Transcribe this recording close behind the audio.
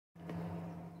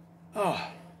Oh,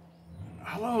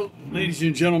 hello, ladies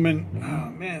and gentlemen. Oh,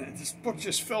 man, this book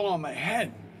just fell on my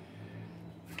head.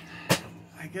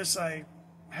 I guess I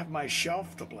have my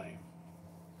shelf to blame.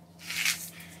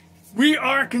 We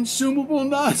are consumable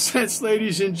nonsense,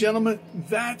 ladies and gentlemen.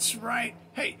 That's right.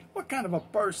 Hey, what kind of a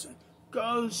person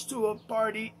goes to a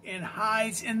party and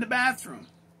hides in the bathroom?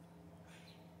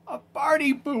 A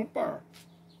party pooper.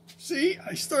 See,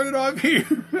 I started off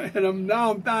here, and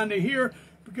now I'm down to here.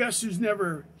 But guess who's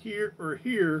never here or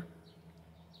here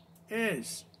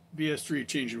is BS3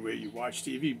 changing the way you watch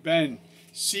TV. Ben,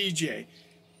 CJ,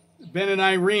 Ben and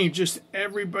Irene, just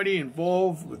everybody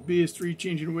involved with BS3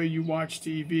 changing the way you watch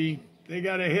TV. They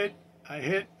got a hit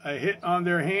on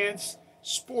their hands.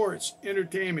 Sports,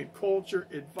 entertainment, culture,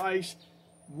 advice.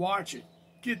 Watch it.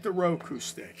 Get the Roku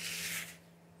stick.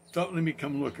 Don't let me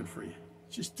come looking for you.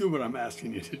 Just do what I'm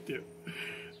asking you to do.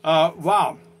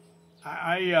 Wow.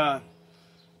 I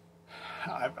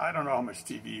don't know how much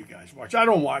TV you guys watch. I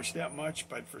don't watch that much,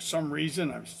 but for some reason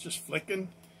I was just flicking,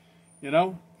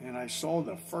 and I saw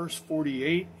the first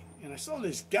 48, and I saw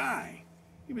this guy.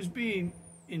 He was being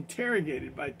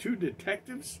interrogated by two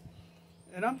detectives,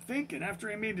 and I'm thinking, after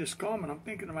he made this comment, I'm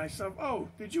thinking to myself, oh,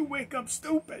 did you wake up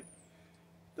stupid?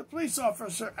 The police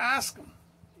officer asked him,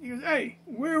 he goes, hey,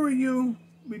 where were you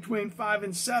between 5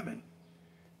 and 7?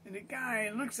 And the guy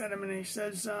looks at him and he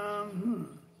says,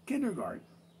 kindergarten.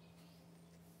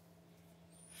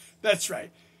 That's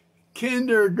right,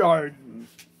 kindergarten.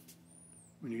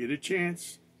 When you get a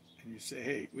chance and you say,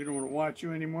 hey, we don't want to watch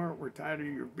you anymore, we're tired of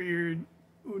your beard,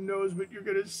 who knows what you're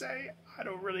going to say? I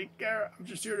don't really care. I'm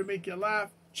just here to make you laugh.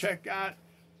 Check out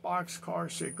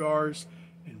Boxcar Cigars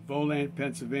in Voland,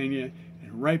 Pennsylvania.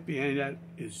 And right behind that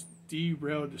is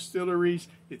Derail Distilleries.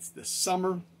 It's the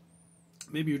summer.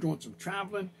 Maybe you're doing some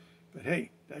traveling. But hey,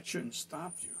 that shouldn't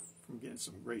stop you from getting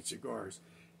some great cigars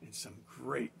and some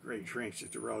great, great drinks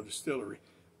at Derail Distillery.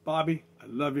 Bobby, I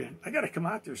love you. I got to come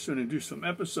out there soon and do some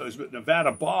episodes with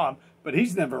Nevada Bob, but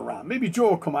he's never around. Maybe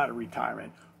Joe will come out of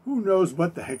retirement. Who knows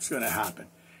what the heck's going to happen?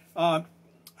 I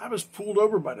was pulled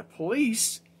over by the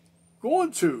police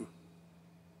going to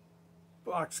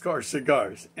Boxcar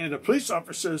Cigars. And the police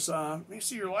officer says, may I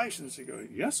see your license? I go,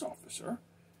 yes, officer.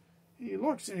 He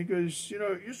looks and he goes,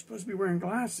 you're supposed to be wearing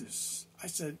glasses. I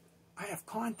said, I have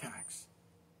contacts.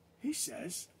 He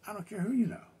says, I don't care who you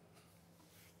know.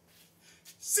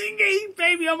 Singing,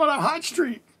 baby, I'm on a hot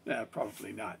streak. Nah,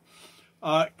 probably not.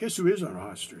 Guess who is on a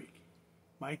hot streak?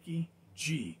 Mikey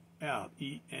G,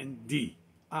 L-E-N-D-I-N-N-I-N-G,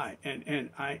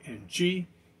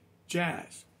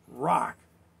 jazz, rock,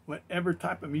 whatever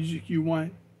type of music you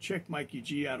want. Check Mikey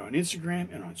G out on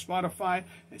Instagram and on Spotify.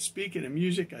 And speaking of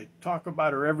music, I talk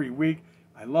about her every week.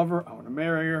 I love her. I want to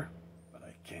marry her, but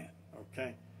I can't,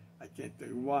 okay? I can't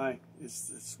do why. It's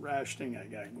this rash thing I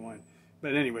got going.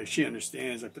 But anyway, she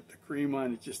understands. I put the cream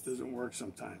on. It just doesn't work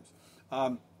sometimes.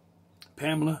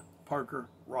 Pamela Parker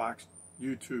Rocks,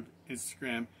 YouTube,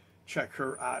 Instagram. Check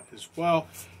her out as well.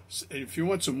 If you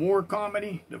want some more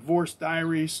comedy, Divorce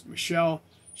Diaries, Michelle,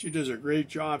 she does a great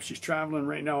job. She's traveling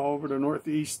right now over the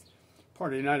Northeast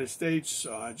part of the United States.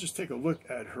 Just take a look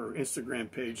at her Instagram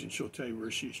page and she'll tell you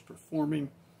where she's performing.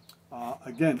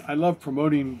 Again, I love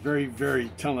promoting very, very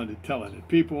talented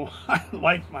people. I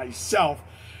like myself.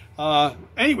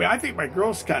 Anyway, I think my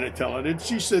girl's kind of talented.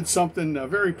 She said something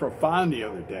very profound the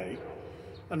other day.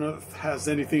 I don't know if it has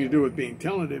anything to do with being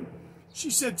talented. She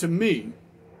said to me,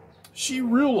 she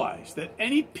realized that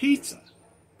any pizza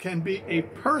can be a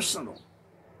personal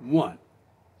one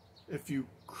if you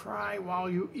cry while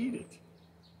you eat it.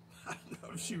 I don't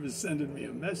know if she was sending me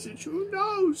a message. Who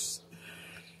knows?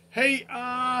 Hey,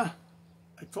 I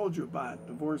told you about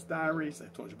Divorce Diaries. I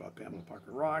told you about Pamela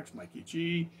Parker Rocks, Mikey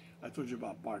G. I told you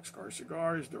about Boxcar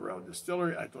Cigars, Derail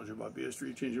Distillery. I told you about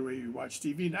BS3 changing the way you watch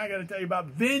TV. Now I got to tell you about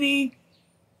Vinny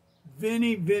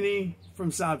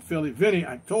from South Philly. Vinny,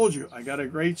 I told you, I got a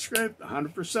great script,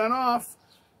 100% off.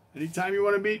 Anytime you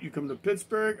want to meet, you come to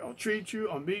Pittsburgh. I'll treat you.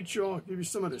 I'll meet you. I'll give you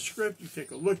some of the script. You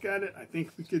take a look at it. I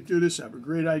think we could do this. I have a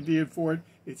great idea for it.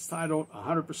 It's titled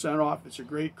 100% Off. It's a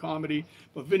great comedy.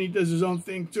 But Vinny does his own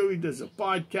thing, too. He does a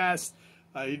podcast.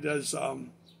 He does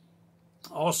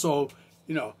also,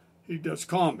 he does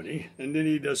comedy. And then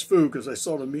he does food because I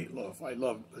saw the meatloaf. I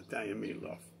love Italian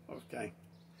meatloaf. Okay.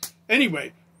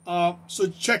 Anyway, so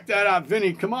check that out,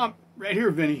 Vinny. Come on, right here,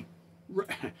 Vinny.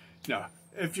 No,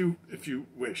 if you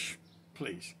wish,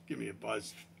 please give me a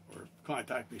buzz or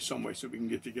contact me some way so we can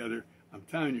get together. I'm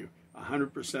telling you,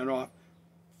 100% off,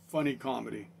 funny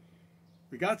comedy.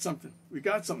 We got something.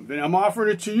 Vinny. I'm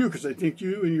offering it to you because I think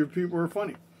you and your people are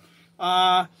funny.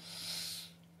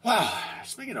 Wow,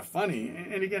 speaking of funny,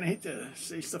 and again, I hate to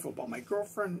say stuff about my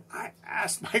girlfriend. I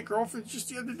asked my girlfriend just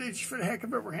the other day, just for the heck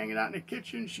of it, we're hanging out in the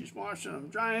kitchen, she's washing, I'm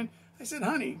drying. I said,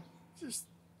 honey, just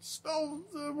spell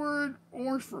the word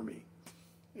orange for me.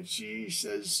 And she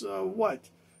says, what?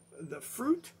 The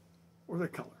fruit or the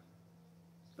color?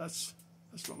 That's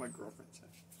what my girlfriend said.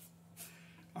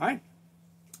 All right.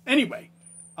 Anyway,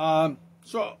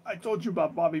 so I told you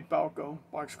about Bobby Falco,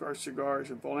 Boxcar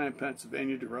Cigars in Volant,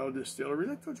 Pennsylvania, Durrell Distillery.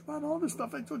 I told you about all this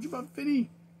stuff. I told you about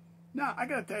Vinny. Now, I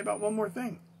got to tell you about one more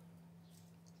thing.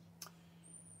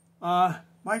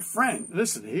 My friend,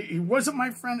 listen, he wasn't my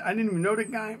friend. I didn't even know the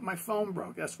guy. My phone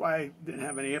broke. That's why I didn't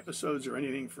have any episodes or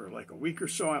anything for like a week or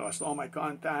so. I lost all my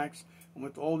contacts. I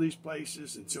went to all these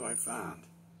places until I found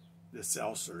the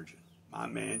cell surgeon, my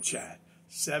man Chad,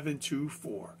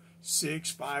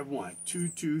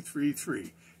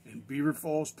 724-651-2233 in Beaver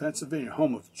Falls, Pennsylvania,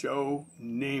 home of Joe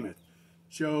Namath.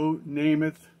 Joe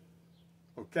Namath,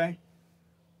 okay?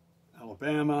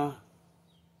 Alabama,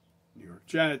 New York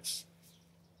Jets.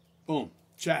 Boom,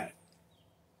 Chad.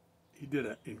 He did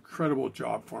an incredible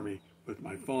job for me with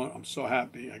my phone. I'm so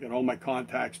happy. I got all my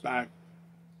contacts back.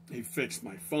 He fixed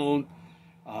my phone,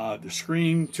 the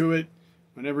screen to it.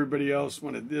 When everybody else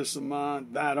wanted this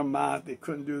amount, that amount, they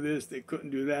couldn't do this, they couldn't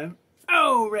do that.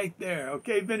 Oh, right there.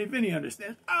 Okay, Vinny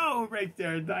understands. Oh, right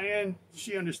there. Diane,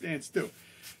 she understands too.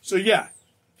 So yeah,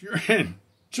 if you're in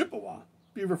Chippewa,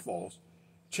 Beaver Falls,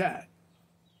 Chad,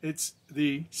 it's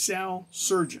the cell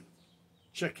surgeon.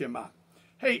 Check him out.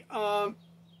 Hey, one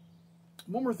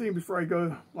more thing before I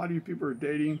go. A lot of you people are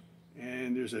dating,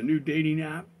 and there's a new dating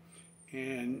app,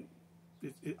 and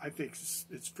I think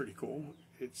it's pretty cool.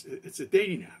 It's a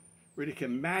dating app where they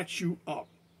can match you up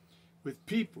with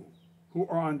people who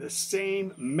are on the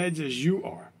same meds as you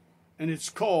are. And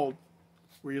it's called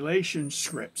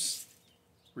Relationscripts.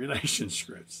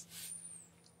 Relationscripts.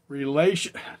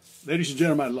 Ladies and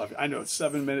gentlemen, I love you. I know it's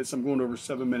 7 minutes. I'm going over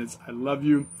 7 minutes. I love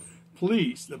you.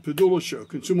 Please, the Padula Show,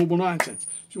 Consumable Nonsense.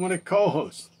 If you want to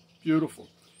co-host, beautiful.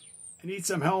 I need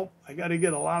some help. I got to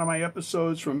get a lot of my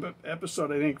episodes from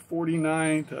episode, I think,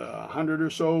 49 to 100 or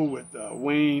so with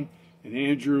Wayne and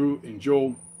Andrew and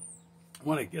Joel. I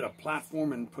want to get a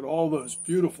platform and put all those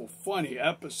beautiful, funny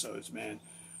episodes, man,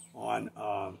 on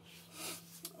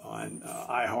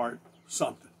iHeart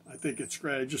something. I think it's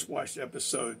great. I just watched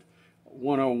episode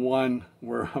 101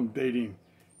 where I'm dating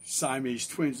Siamese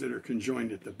twins that are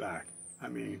conjoined at the back. I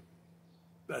mean,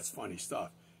 that's funny stuff.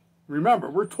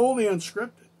 Remember, we're totally unscripted.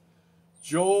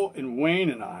 Joel and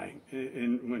Wayne and I,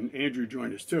 and when Andrew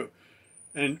joined us too,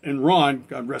 and Ron,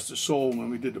 God rest his soul, when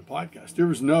we did the podcast, there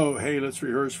was no, hey, let's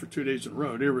rehearse for 2 days in a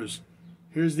row. There was,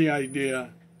 here's the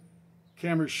idea,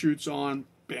 camera shoots on,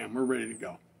 bam, we're ready to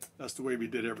go. That's the way we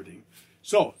did everything.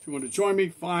 So, if you want to join me,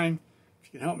 fine.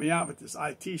 If you can help me out with this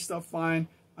IT stuff, fine.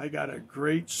 I got a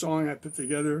great song I put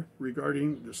together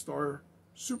regarding the superstar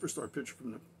pitcher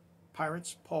from the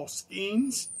Pirates, Paul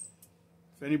Skeens.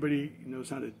 If anybody knows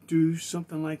how to do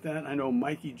something like that, I know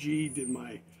Mikey G did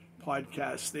my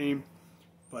podcast theme,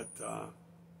 but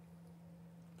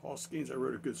Paul Skeens, I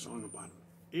wrote a good song about him.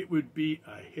 It would be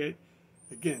a hit.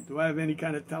 Again, do I have any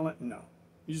kind of talent? No.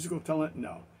 Musical talent?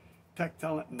 No. Tech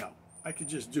talent? No. I could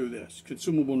just do this.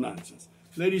 Consumable nonsense.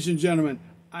 Ladies and gentlemen,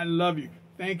 I love you.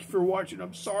 Thank you for watching.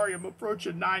 I'm sorry I'm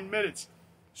approaching 9 minutes.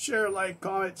 Share, like,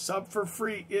 comment, sub for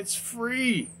free. It's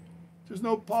free. There's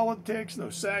no politics, no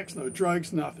sex, no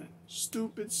drugs, nothing.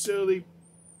 Stupid, silly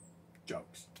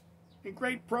jokes. And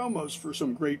great promos for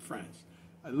some great friends.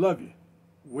 I love you.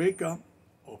 Wake up,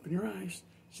 open your eyes,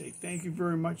 say thank you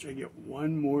very much. I get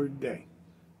one more day.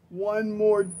 One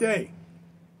more day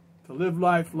to live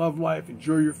life, love life,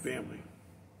 enjoy your family.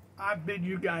 I bid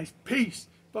you guys peace.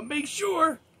 But make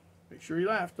sure you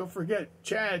laugh. Don't forget,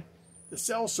 Chad, the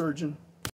cell surgeon,